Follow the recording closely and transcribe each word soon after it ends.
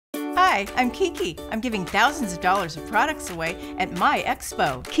Hi, I'm Kiki. I'm giving thousands of dollars of products away at my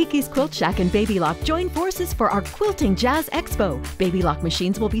expo. Kiki's Quilt Shack and Baby Lock join forces for our Quilting Jazz Expo. Baby Lock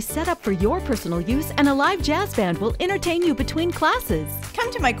machines will be set up for your personal use, and a live jazz band will entertain you between classes. Come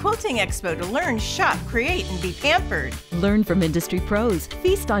to my Quilting Expo to learn, shop, create, and be pampered. Learn from industry pros,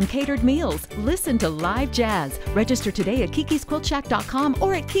 feast on catered meals, listen to live jazz. Register today at kikisquiltshack.com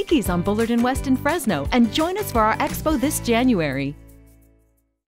or at Kiki's on Bullard and West in Fresno, and join us for our expo this January.